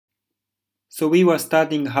So we were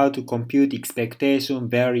studying how to compute expectation,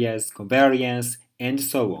 variance, covariance, and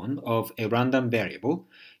so on of a random variable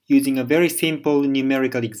using a very simple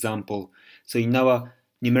numerical example. So in our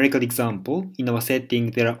numerical example, in our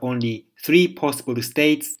setting, there are only 3 possible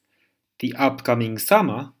states. The upcoming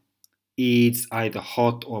summer is either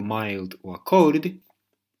hot or mild or cold.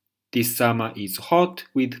 This summer is hot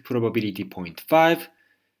with probability 0.5,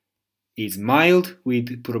 is mild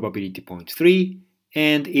with probability 0.3,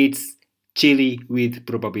 and it's chilly with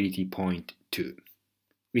probability 0.2.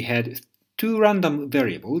 We had 2 random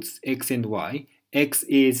variables, x and y. X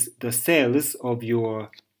is the sales of your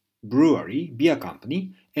brewery, beer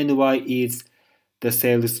company, and y is the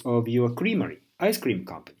sales of your creamery, ice cream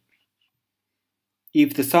company.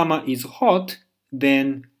 If the summer is hot,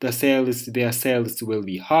 then their sales will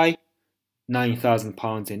be high,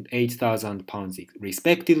 £9,000 and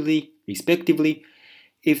 £8,000 respectively.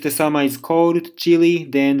 If the summer is cold, chilly,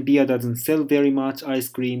 then beer doesn't sell very much, ice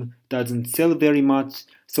cream doesn't sell very much,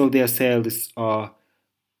 so their sales are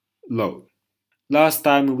low. Last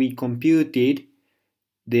time we computed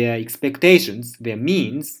their expectations, their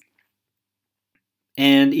means,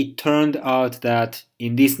 and it turned out that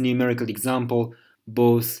in this numerical example,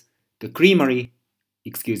 both the creamery,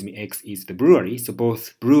 X is the brewery, so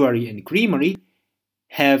both brewery and creamery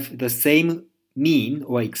have the same mean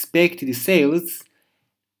or expected sales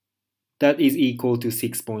that is equal to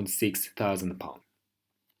 6.6 thousand pounds.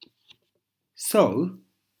 So,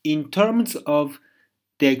 in terms of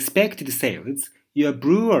the expected sales, your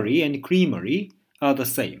brewery and creamery are the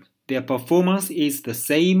same. Their performance is the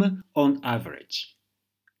same on average.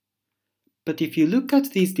 But if you look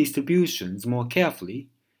at these distributions more carefully,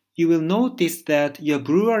 you will notice that your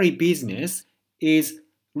brewery business is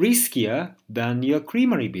riskier than your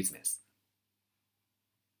creamery business.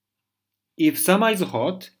 If summer is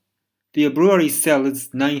hot, the brewery sells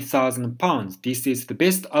 £9,000. This is the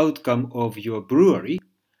best outcome of your brewery,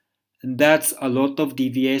 and that's a lot of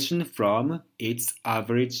deviation from its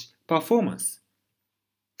average performance.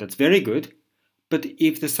 That's very good, but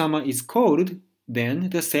if the summer is cold, then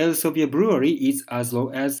the sales of your brewery is as low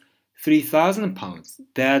as £3,000.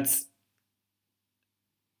 That's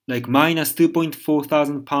like minus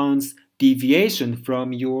 £2,400 deviation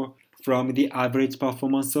from the average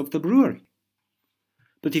performance of the brewery.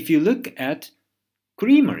 But if you look at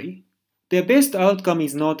creamery, their best outcome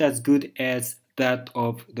is not as good as that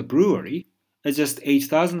of the brewery, at just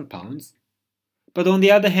 £8,000. But on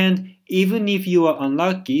the other hand, even if you are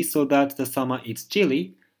unlucky so that the summer is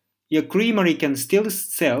chilly, your creamery can still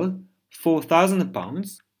sell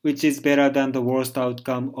 £4,000, which is better than the worst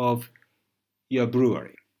outcome of your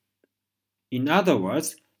brewery. In other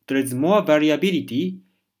words, there is more variability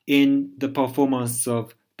in the performance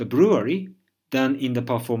of the brewery than in the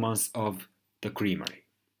performance of the creamery.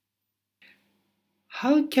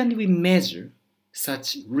 How can we measure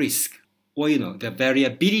such risk, or the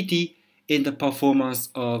variability in the performance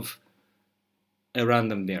of a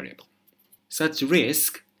random variable? Such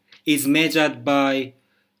risk is measured by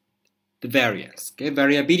the variance. Okay?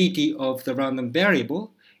 Variability of the random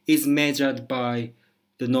variable is measured by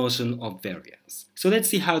the notion of variance. So let's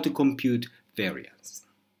see how to compute variance.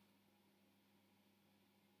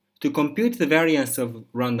 To compute the variance of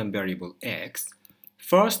random variable x,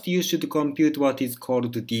 first you should compute what is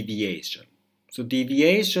called the deviation. So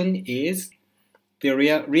deviation is the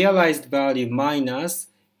realized value minus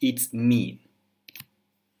its mean.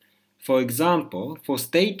 For example, for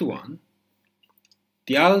state 1,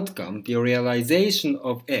 the outcome, the realization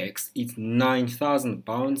of x is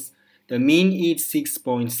 £9,000, the mean is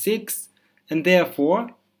 6.6, and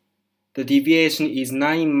therefore the deviation is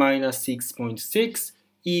 9 minus 6.6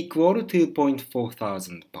 equal to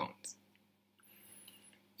 £2,400.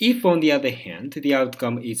 If, on the other hand, the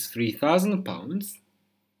outcome is £3,000,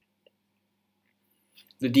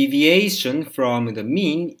 the deviation from the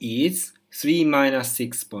mean is 3 minus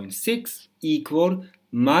 6.6 equal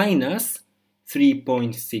minus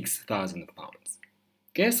 £3,600.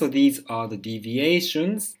 Okay, so these are the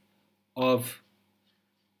deviations of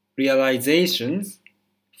realizations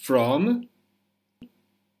from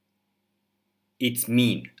its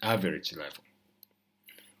mean, average level.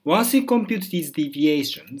 Once you compute these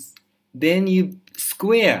deviations, then you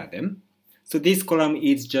square them. So this column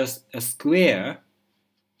is just a square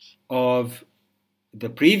of the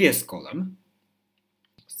previous column.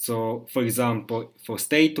 So, for example, for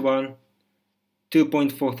state 1,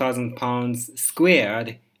 £2,400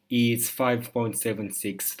 squared is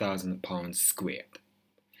 £5.76,000 squared.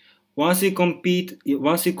 Once you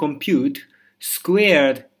compute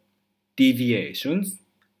squared deviations,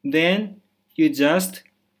 then you just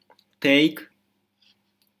take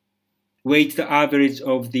weight the average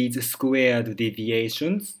of these squared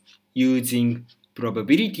deviations using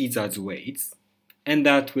probabilities as weights, and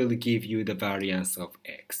that will give you the variance of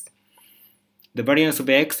x. The variance of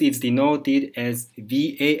x is denoted as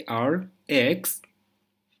VARx,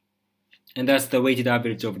 and that's the weighted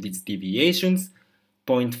average of these deviations,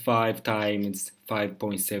 0.5 times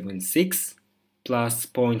 5.76 plus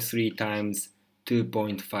 0.3 times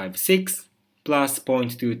 2.56 plus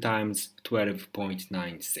 0.2 times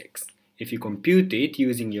 12.96. If you compute it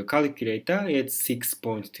using your calculator, it's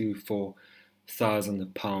 6.24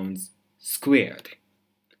 thousand pounds squared.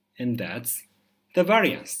 And that's the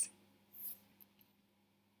variance.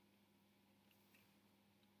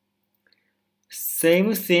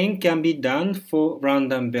 Same thing can be done for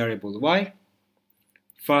random variable y.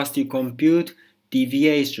 First you compute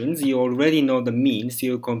deviations. You already know the mean, so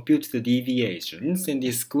you compute the deviations and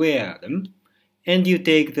you square them. And you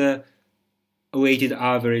take the weighted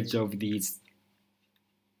average of these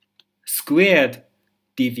squared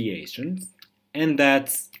deviations. And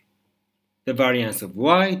that's the variance of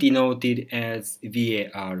y, denoted as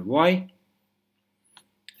VARY.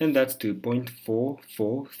 And that's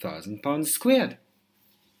 2.44 thousand pounds squared.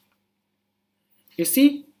 You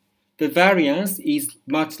see, the variance is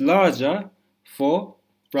much larger for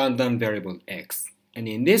random variable x. And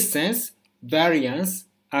in this sense, variance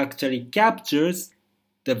actually captures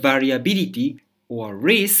the variability or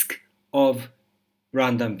risk of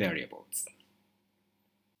random variables.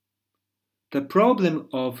 The problem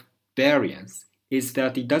of variance is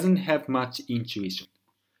that it doesn't have much intuition.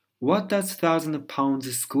 What does 1,000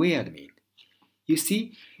 pounds squared mean? You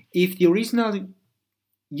see, if the original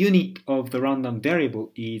unit of the random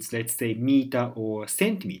variable is, let's say, meter or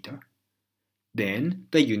centimeter, then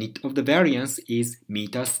the unit of the variance is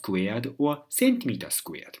meter squared or centimeter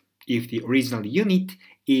squared. If the original unit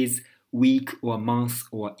is week or month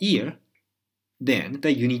or year, then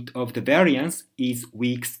the unit of the variance is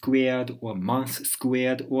week squared or month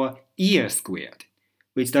squared or year squared,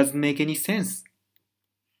 which doesn't make any sense.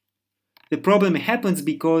 The problem happens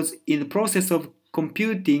because in the process of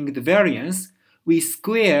computing the variance, we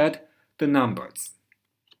squared the numbers.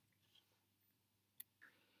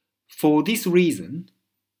 For this reason,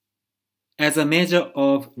 as a measure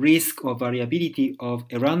of risk or variability of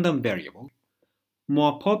a random variable,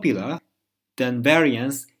 more popular than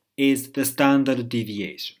variance is the standard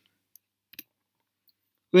deviation,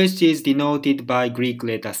 which is denoted by Greek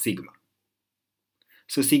letter sigma.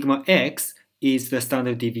 So sigma x is the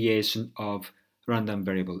standard deviation of random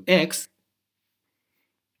variable x.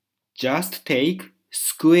 Just take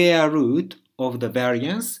square root of the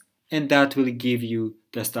variance and that will give you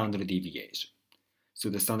the standard deviation. So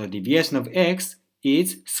the standard deviation of x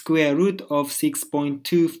is square root of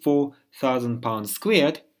 6.24 thousand pounds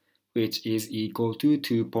squared, which is equal to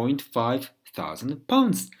 2.5 thousand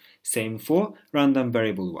pounds. Same for random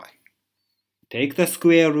variable y. Take the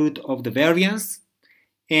square root of the variance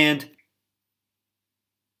and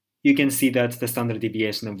you can see that the standard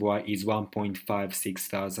deviation of y is 1.56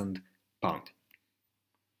 thousand pounds.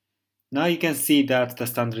 Now you can see that the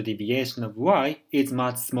standard deviation of y is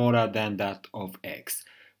much smaller than that of x.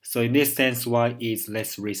 So in this sense, y is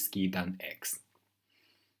less risky than x.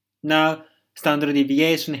 Now, standard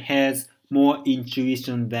deviation has more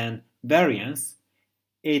intuition than variance.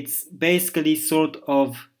 It's basically sort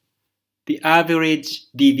of the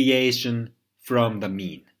average deviation from the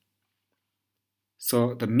mean.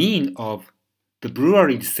 So the mean of the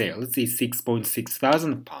brewery sales is 6.6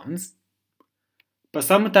 thousand pounds. But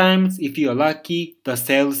sometimes, if you are lucky, the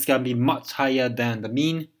sales can be much higher than the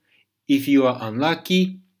mean. If you are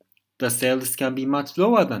unlucky, the sales can be much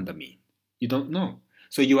lower than the mean. You don't know.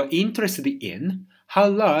 So you are interested in how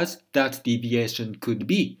large that deviation could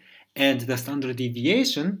be. And the standard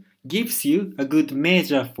deviation gives you a good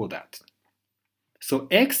measure for that. So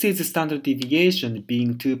x's standard deviation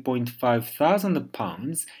being 2.5 thousand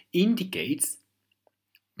pounds indicates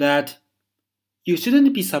that you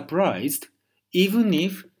shouldn't be surprised even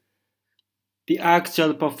if the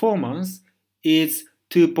actual performance is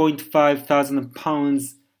 2.5 thousand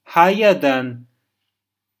pounds higher than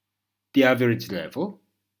the average level.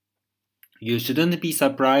 You shouldn't be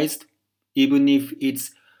surprised even if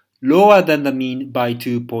it's lower than the mean by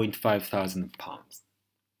 2.5 thousand pounds.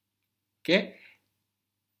 Okay?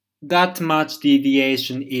 That much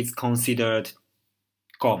deviation is considered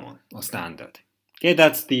common or standard. Okay,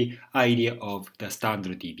 that's the idea of the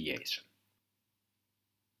standard deviation.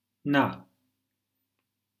 Now,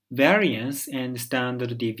 variance and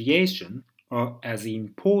standard deviation are as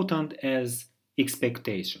important as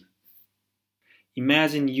expectation.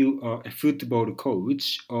 Imagine you are a football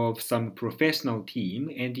coach of some professional team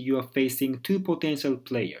and you are facing two potential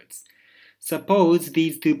players. Suppose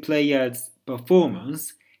these two players'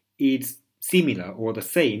 performance is similar or the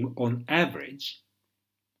same on average,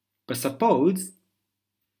 but suppose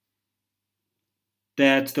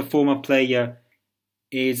that the former player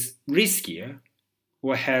is riskier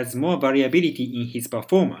or has more variability in his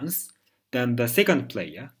performance than the second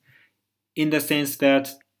player, in the sense that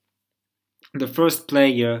the first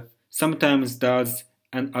player sometimes does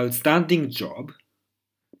an outstanding job,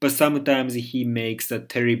 but sometimes he makes a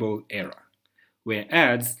terrible error,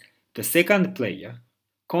 whereas the second player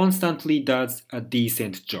constantly does a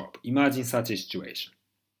decent job. Imagine such a situation.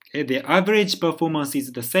 The average performance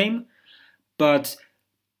is the same, but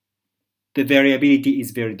the variability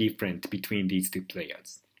is very different between these two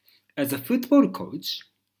players. As a football coach,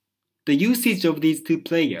 the usage of these two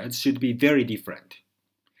players should be very different.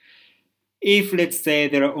 If, let's say,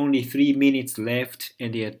 there are only 3 minutes left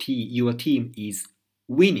and your team is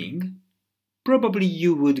winning, probably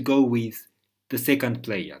you would go with the second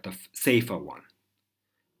player, the safer one.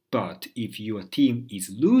 But if your team is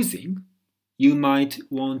losing, you might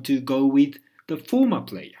want to go with the former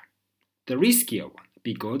player, the riskier one,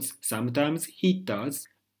 because sometimes he does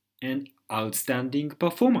an outstanding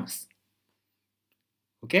performance.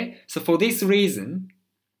 Okay, so for this reason,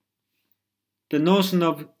 the notion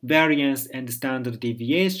of variance and standard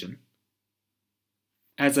deviation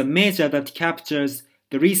as a measure that captures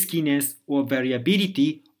the riskiness or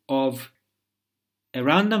variability of a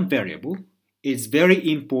random variable is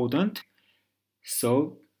very important.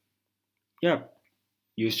 So, yeah,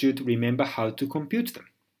 you should remember how to compute them.